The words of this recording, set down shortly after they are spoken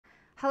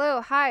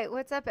Hello, hi,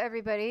 what's up,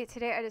 everybody?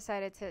 Today I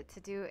decided to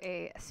do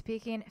a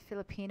Speaking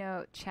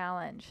Filipino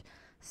challenge.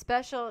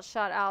 Special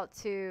shout out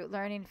to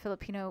Learning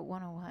Filipino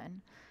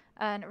 101.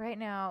 And right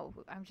now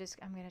I'm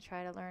gonna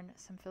try to learn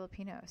some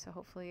Filipino, so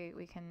hopefully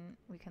we can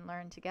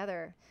learn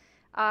together.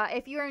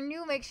 If you are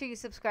new, make sure you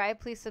subscribe.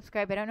 Please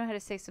subscribe. I don't know how to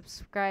say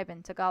subscribe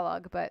in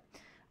Tagalog, but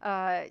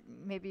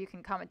maybe you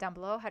can comment down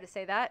below how to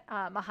say that.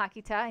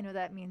 Mahakita, I know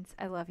that means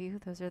I love you.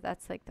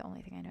 That's like the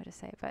only thing I know to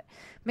say, but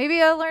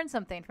maybe I'll learn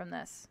something from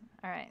this.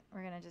 All right,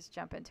 we're gonna just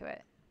jump into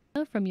it.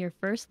 From your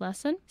first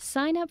lesson,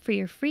 sign up for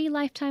your free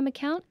lifetime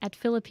account at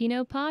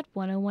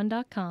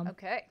filipinopod101.com.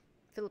 Okay,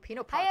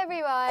 Filipino pod. Hi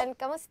everyone!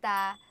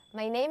 Kamusta?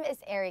 My name is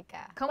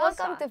Erica. Kamusta?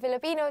 Welcome to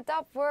Filipino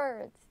Top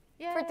Words.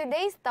 Yay. For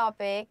today's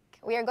topic,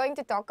 we are going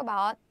to talk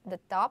about the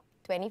top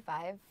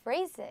 25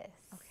 phrases.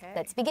 Okay.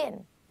 Let's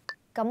begin.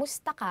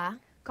 Kamusta ka?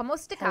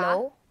 Kamusta ka?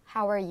 Hello,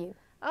 how are you?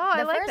 Oh,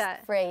 I like The that.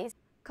 first phrase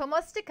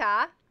Kamusta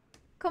ka?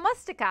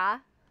 Kamusta ka?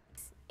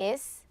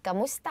 is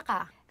kamusta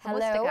ka?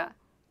 Kamusta Hello, ka?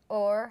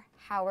 or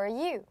how are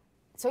you?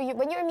 So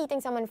when you're meeting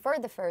someone for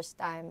the first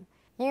time,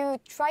 you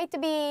try to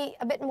be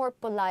a bit more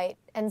polite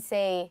and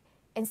say,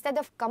 instead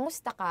of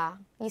kamusta ka,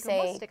 you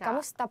say, Kamusta ka?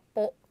 kamusta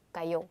po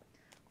kayo?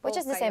 Which Po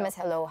is the same kayo. as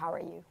hello, how are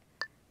you?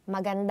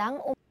 Magandang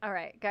All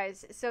right,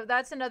 guys. So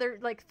that's another,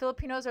 like,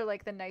 Filipinos are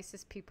like the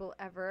nicest people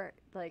ever,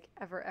 like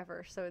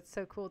ever. So it's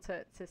so cool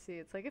to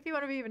see. It's like, if you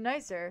want to be even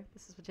nicer,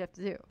 this is what you have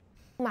to do.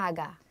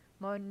 umaga.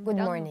 Good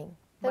Mondang- morning.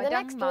 So the Magandang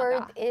next umaga.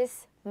 word is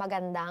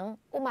magandang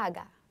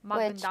umaga, which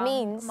Magandang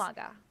means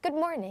umaga. good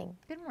morning.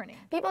 Good morning.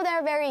 People there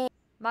are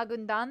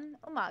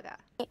Magandang umaga.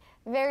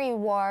 very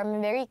warm,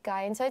 very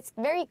kind. So it's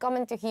very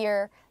common to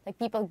hear like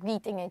people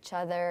greeting each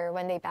other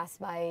when they pass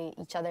by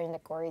each other in the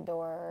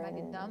corridor, and,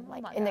 Magandang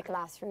like umaga. in the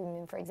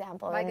classroom, for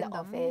example, in the Magandang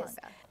office.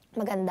 umaga.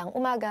 Magandang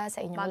umaga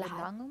sa inyong lahat.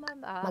 Magandang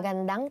umaga.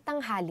 Magandang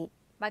tanghali.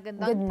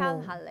 Magandang Good noon.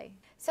 tanghali.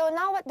 So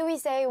now what do we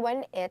say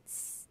when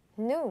it's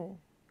noon?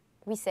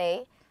 We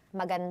say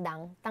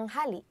magandang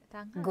tanghali.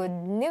 Tanghali. Good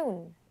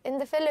noon. In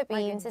the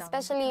Philippines,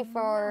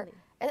 Magandang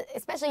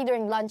especially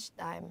during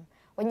lunchtime,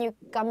 when you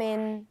come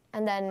in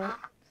and then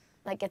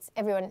like it's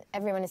everyone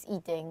is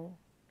eating,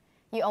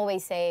 you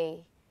always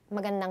say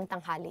magandang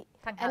tanghali.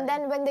 Tanghali. And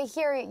then when they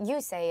hear you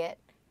say it,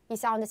 you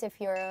sound as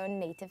if you're a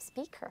native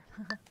speaker.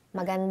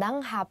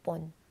 Magandang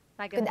hapon.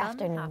 Good Magandang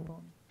afternoon.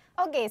 hapon.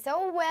 Okay,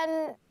 so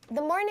when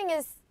the morning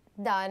is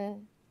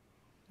done,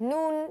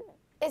 noon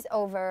is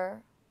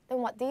over, then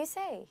what do you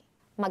say?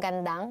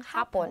 Magandang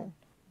hapon.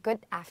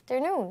 Good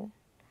afternoon.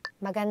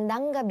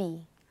 Magandang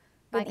gabi.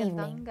 Good Magandang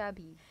evening.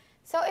 gabi.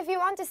 So if you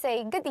want to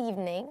say good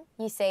evening,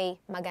 you say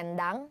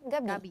magandang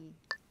gabi. Gabi.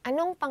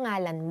 Anong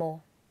pangalan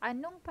mo?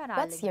 Anong paraling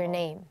What's your mo?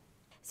 name?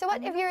 So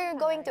what if Anong you're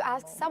going to pangalan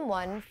ask mo?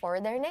 someone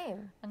for their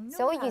name? Anong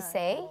So you pangalan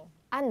say, mo?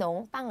 anong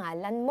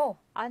pangalan mo?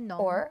 Anong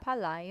Or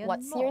palayan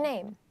what's mo? your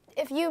name?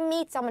 If you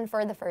meet someone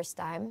for the first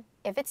time,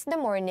 if it's the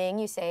morning,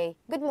 you say,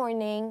 good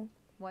morning,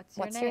 What's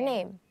your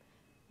name?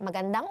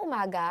 Magandang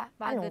umaga,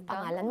 anong Magandang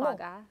pangalan mo?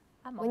 umaga.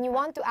 Anong When you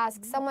want to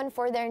ask someone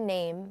for their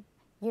name,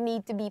 you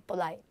need to be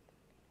polite.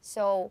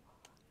 So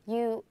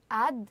you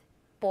add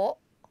po,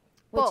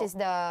 which Po. is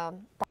the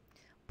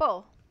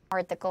po.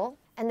 article,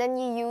 and then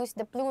you use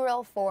the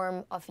plural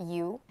form of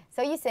you.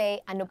 So you say,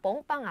 ano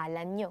pong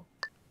pangalan nyo?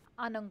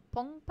 Anong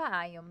pong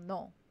paayom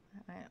no?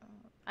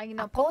 Ay,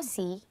 no, Ako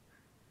si,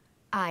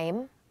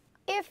 I'm.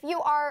 If you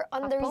are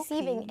on the Ako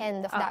receiving si.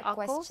 end of that Ako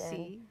question,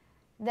 si.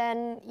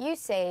 then you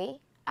say,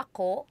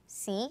 ako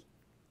si,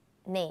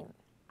 name.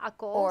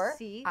 Ako Or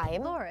si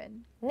I'm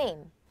Lauren.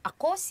 Name.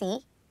 Ako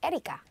si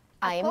Erica.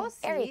 I'm Ako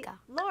si Erica.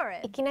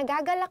 Lauren.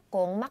 Ikinagagalak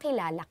kong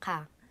makilala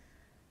ka.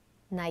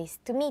 Nice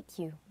to meet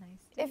you.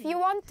 Nice to If you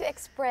want to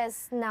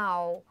express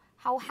now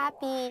how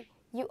happy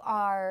you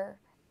are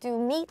to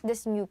meet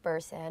this new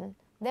person,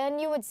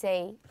 then you would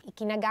say,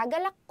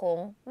 ikinagagalak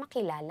kong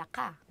makilala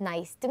ka.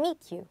 Nice to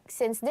meet you.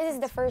 Since this is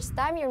the first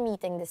time you're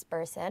meeting this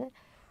person,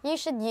 you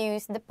should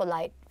use the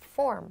polite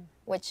form,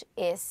 which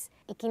is,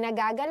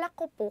 ikinagagalak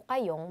ko po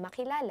kayong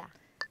makilala.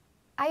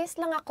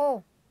 Ayos lang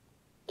ako.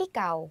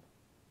 Ikaw.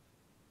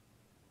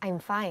 I'm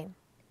fine.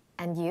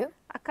 And you?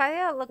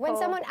 Akaya lako. When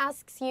someone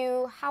asks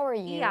you, how are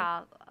you?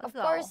 Yeah, Of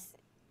so. course,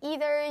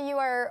 either you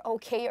are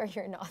okay or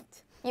you're not.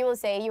 You will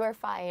say, you are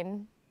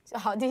fine. So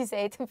how do you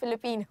say it in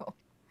Filipino?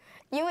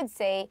 You would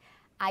say,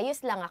 ayos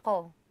lang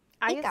ako.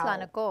 Ayos Ikaw.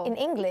 lang ako. In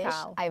English,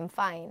 Ikaw. I'm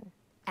fine.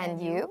 And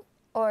And you?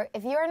 Or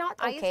if you're not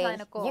Ayos okay, lang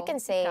ako. you can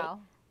say, Ikaw.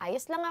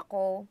 ayos lang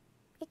ako.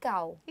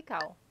 Ikaw.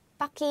 Ikaw.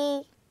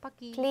 Paki.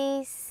 Paki.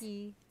 Please.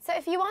 Ki. So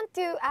if you want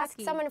to ask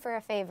Paki. someone for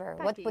a favor,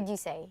 what Paki. would you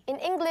say? In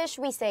English,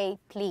 we say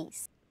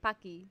please.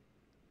 Paki.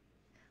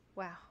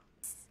 Wow.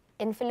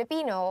 In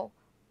Filipino,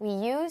 we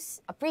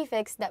use a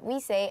prefix that we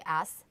say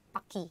as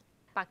paki.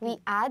 Paki. We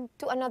add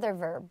to another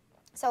verb.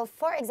 So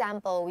for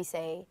example, we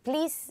say,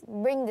 please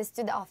bring this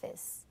to the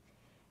office.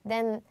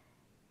 Then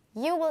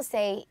you will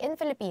say in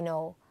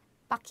Filipino,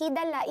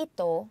 pakidala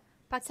ito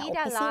sa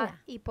Pakidala opisina.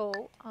 ipo.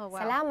 Oh, wow.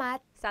 Salamat.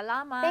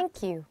 Salamat. Thank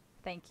you.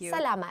 Thank you.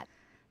 Salamat.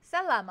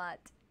 Salamat.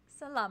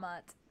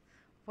 Salamat.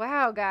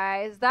 Wow,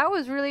 guys, that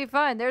was really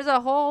fun. There's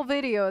a whole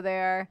video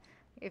there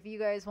if you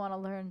guys want to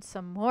learn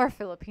some more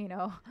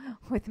Filipino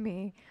with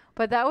me.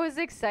 But that was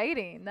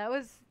exciting. That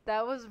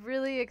was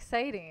really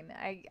exciting.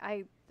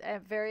 I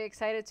am very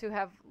excited to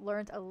have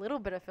learned a little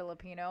bit of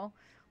Filipino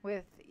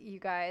with you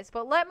guys.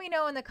 But let me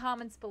know in the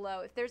comments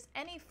below if there's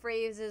any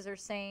phrases or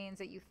sayings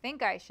that you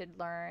think I should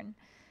learn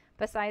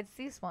besides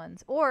these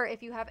ones, or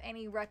if you have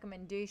any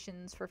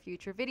recommendations for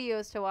future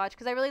videos to watch,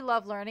 because I really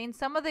love learning.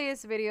 Some of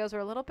these videos are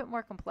a little bit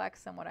more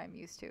complex than what I'm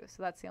used to,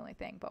 so that's the only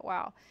thing. But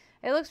wow,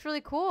 it looks really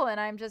cool, and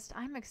I'm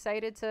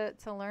excited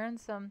to learn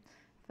some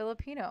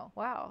Filipino.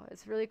 Wow,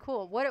 it's really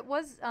cool. What it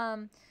was,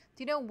 do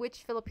you know which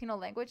Filipino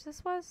language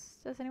this was?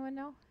 Does anyone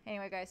know?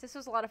 Anyway, guys, this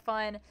was a lot of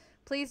fun.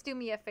 Please do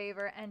me a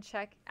favor and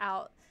check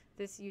out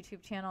this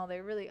YouTube channel.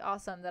 They're really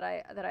awesome that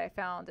I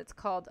found. It's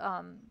called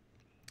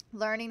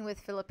Learning with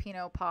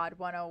Filipino Pod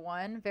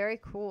 101. Very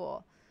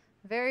cool.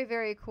 Very,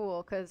 very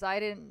cool, because I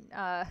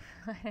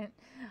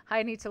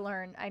need to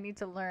learn. I need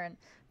to learn.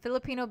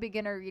 Filipino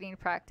beginner reading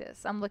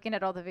practice. I'm looking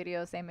at all the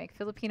videos they make.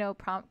 Filipino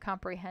prompt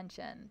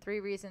comprehension.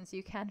 3 reasons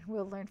you can and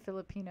will learn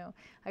Filipino.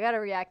 I got to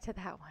react to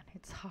that one.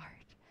 It's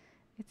hard.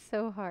 It's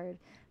so hard.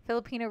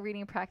 Filipino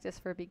reading practice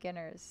for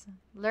beginners.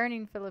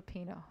 Learning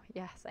Filipino.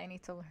 Yes, I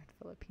need to learn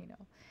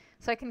Filipino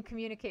so I can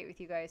communicate with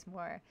you guys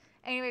more.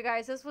 Anyway,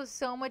 guys, this was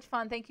so much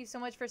fun. Thank you so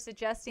much for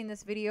suggesting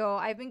this video.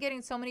 I've been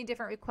getting so many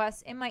different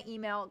requests in my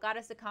email,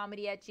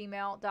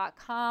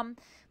 goddessofcomedy@gmail.com.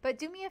 But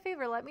do me a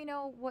favor, let me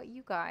know what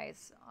you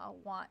guys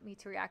want me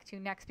to react to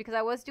next, because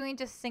I was doing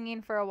just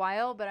singing for a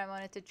while, but I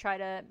wanted to try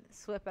to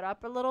swip it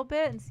up a little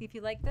bit and see if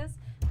you like this.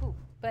 Ooh.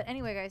 But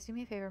anyway, guys, do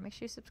me a favor. Make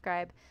sure you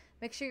subscribe.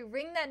 Make sure you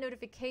ring that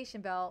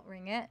notification bell.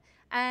 Ring it.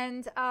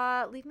 And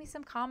leave me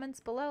some comments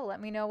below. Let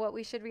me know what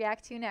we should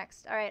react to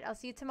next. All right, I'll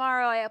see you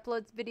tomorrow. I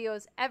upload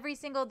videos every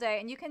single day.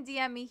 And you can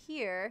DM me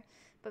here.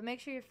 But make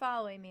sure you're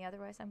following me.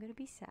 Otherwise, I'm going to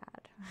be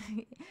sad.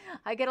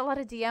 I get a lot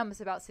of DMs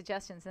about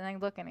suggestions. And I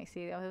look and I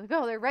see, oh,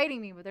 they're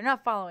writing me, but they're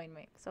not following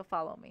me. So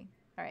follow me.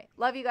 All right.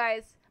 Love you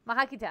guys.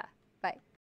 Mahakita. Bye.